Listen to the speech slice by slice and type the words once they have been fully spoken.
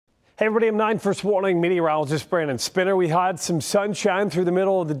Hey everybody, I'm 9 First Warning meteorologist Brandon Spinner. We had some sunshine through the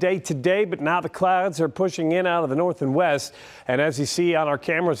middle of the day today, but now the clouds are pushing in out of the north and west. And as you see on our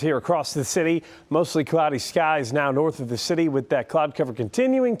cameras here across the city, mostly cloudy skies now north of the city with that cloud cover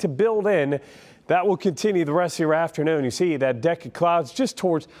continuing to build in. That will continue the rest of your afternoon. You see that deck of clouds just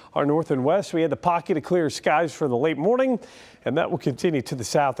towards our north and west. We had the pocket of clear skies for the late morning, and that will continue to the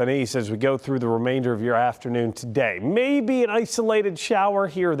south and east as we go through the remainder of your afternoon today. Maybe an isolated shower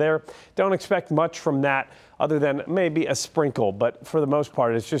here or there. Don't expect much from that other than maybe a sprinkle, but for the most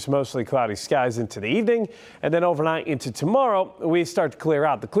part, it's just mostly cloudy skies into the evening. And then overnight into tomorrow, we start to clear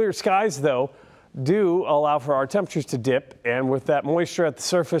out. The clear skies, though, do allow for our temperatures to dip, and with that moisture at the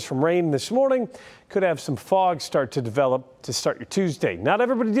surface from rain this morning, could have some fog start to develop to start your Tuesday. Not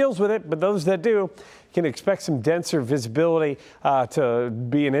everybody deals with it, but those that do can expect some denser visibility to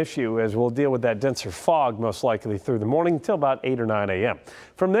be an issue, as we'll deal with that denser fog most likely through the morning until about 8 or 9 a.m.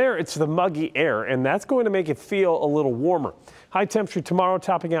 From there, it's the muggy air, and that's going to make it feel a little warmer. High temperature tomorrow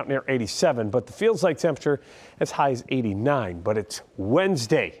topping out near 87, but the feels like temperature as high as 89. But it's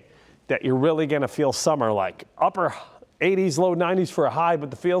Wednesday that you're really going to feel summer like. Upper 80s, low 90s for a high, but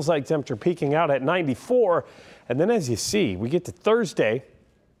the feels like temperature peaking out at 94. And then as you see, we get to Thursday,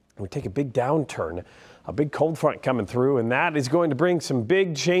 we take a big downturn, a big cold front coming through, and that is going to bring some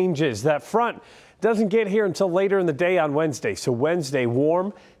big changes. That front doesn't get here until later in the day on Wednesday. So Wednesday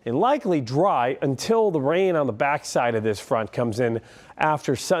warm and likely dry until the rain on the backside of this front comes in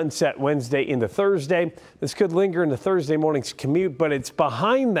after sunset Wednesday into Thursday. This could linger into Thursday morning's commute, but it's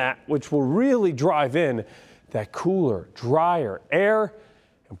behind that which will really drive in that cooler, drier air.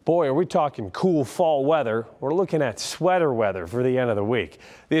 And boy, are we talking cool fall weather. We're looking at sweater weather for the end of the week.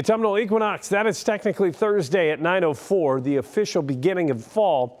 The autumnal equinox, that is technically Thursday at 9:04, the official beginning of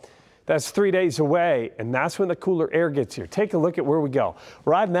fall. That's 3 days away, and that's when the cooler air gets here. Take a look at where we go.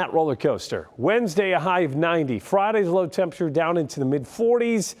 Riding that roller coaster. Wednesday, a high of 90. Friday's low temperature down into the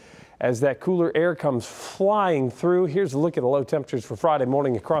mid-40s as that cooler air comes flying through. Here's a look at the low temperatures for Friday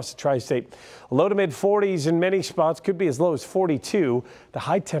morning across the tri-state. Low to mid-40s in many spots, could be as low as 42. The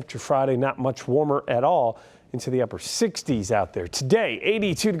high temperature Friday, not much warmer at all, into the upper 60s out there. Today,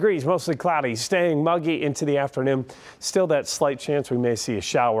 82 degrees, mostly cloudy, staying muggy into the afternoon. Still that slight chance we may see a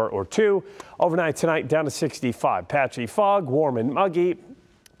shower or two. Overnight tonight, down to 65. Patchy fog, warm and muggy.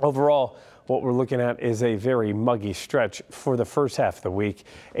 Overall, what we're looking at is a very muggy stretch for the first half of the week.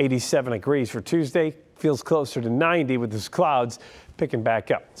 87 degrees for Tuesday. Feels closer to 90 with those clouds picking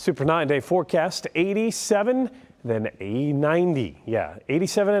back up. Super 9-day forecast, 87. Then a 90,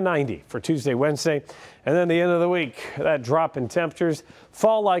 87 and 90 for Tuesday, Wednesday. And then the end of the week, that drop in temperatures,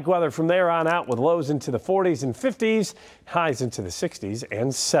 fall-like weather from there on out with lows into the 40s and 50s, highs into the 60s and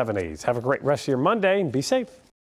 70s. Have a great rest of your Monday and be safe.